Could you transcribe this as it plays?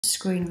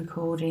Screen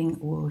recording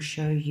will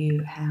show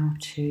you how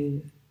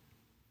to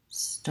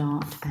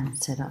start and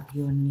set up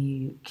your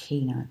new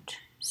keynote.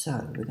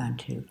 So we're going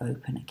to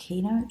open a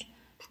keynote.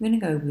 We're going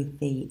to go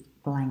with the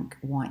blank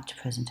white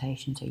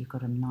presentation, so you've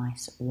got a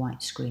nice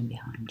white screen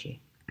behind you.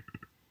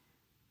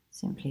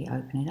 Simply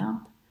open it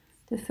up.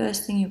 The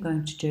first thing you're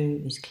going to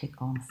do is click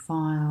on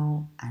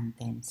File and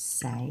then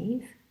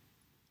Save.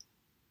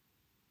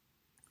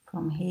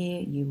 From here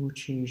you will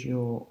choose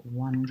your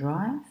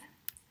OneDrive,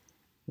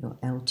 your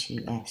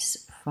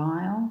LTS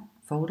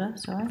folder,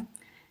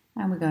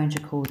 and we're going to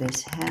call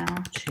this How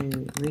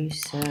to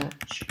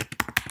Research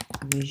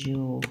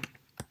Visual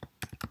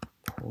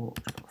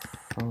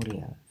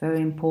Portfolio.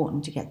 Very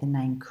important to get the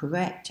name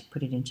correct,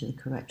 put it into the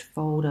correct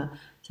folder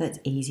so it's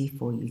easy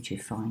for you to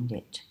find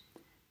it.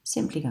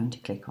 Simply going to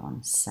click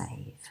on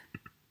Save.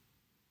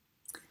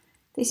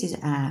 This is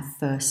our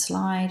first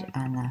slide,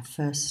 and our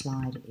first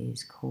slide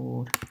is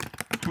called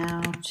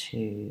How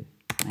to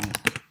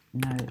Make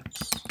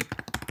Notes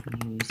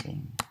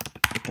Using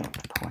Dot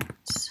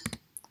Points.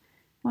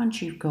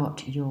 Once you've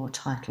got your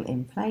title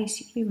in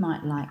place, you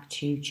might like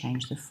to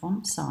change the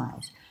font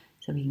size.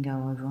 So we can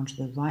go over onto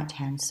the right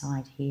hand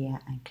side here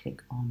and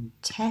click on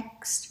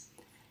Text.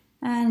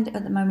 And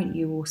at the moment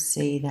you will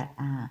see that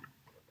our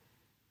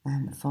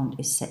font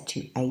is set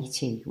to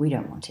 80. We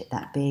don't want it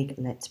that big.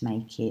 Let's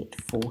make it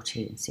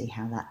 40 and see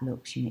how that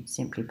looks. You need to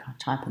simply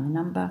type in the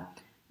number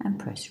and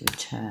press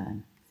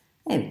return.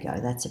 There we go,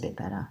 that's a bit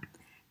better.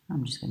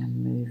 I'm just going to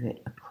move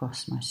it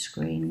across my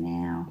screen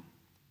now.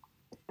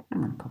 I'm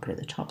going to pop it at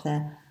the top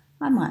there.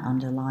 I might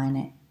underline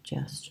it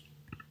just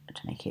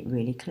to make it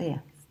really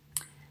clear.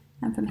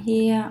 And from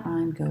here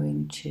I'm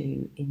going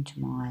to, into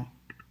my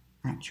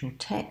actual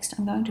text,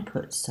 I'm going to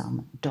put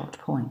some dot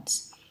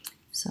points.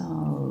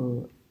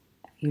 So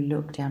if you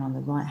look down on the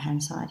right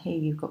hand side here,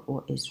 you've got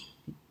what is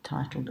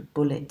titled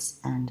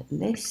Bullets and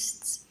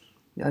Lists.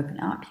 You open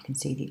it up, you can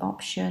see the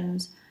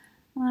options.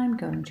 I'm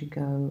going to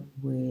go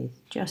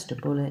with just a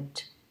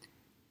bullet,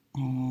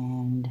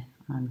 and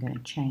I'm going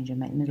to change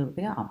and make them a little bit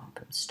bigger. I'm going to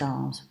put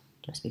stars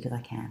just because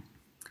I can.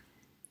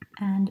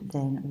 And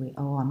then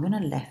I'm going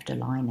to left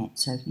align it.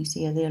 So can you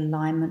see the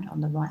alignment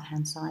on the right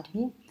hand side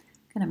here?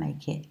 I'm going to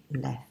make it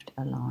left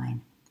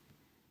align.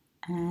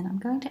 And I'm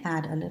going to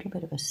add a little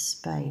bit of a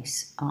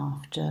space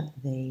after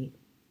the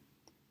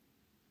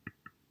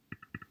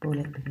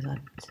bullet because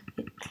it's a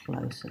bit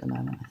close at the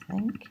moment, I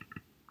think.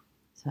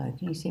 So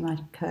can you see my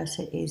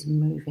cursor is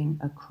moving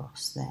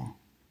across there?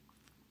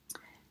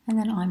 And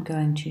then I'm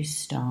going to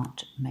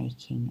start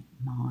making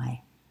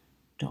my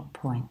dot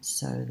points.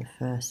 So the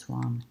first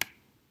one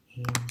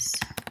is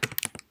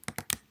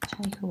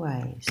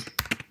takeaways.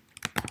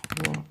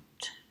 What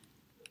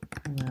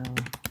will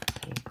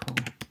people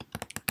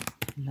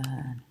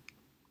learn?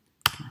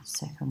 My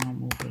second one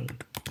will be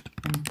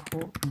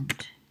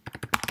important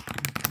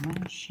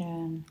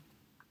information.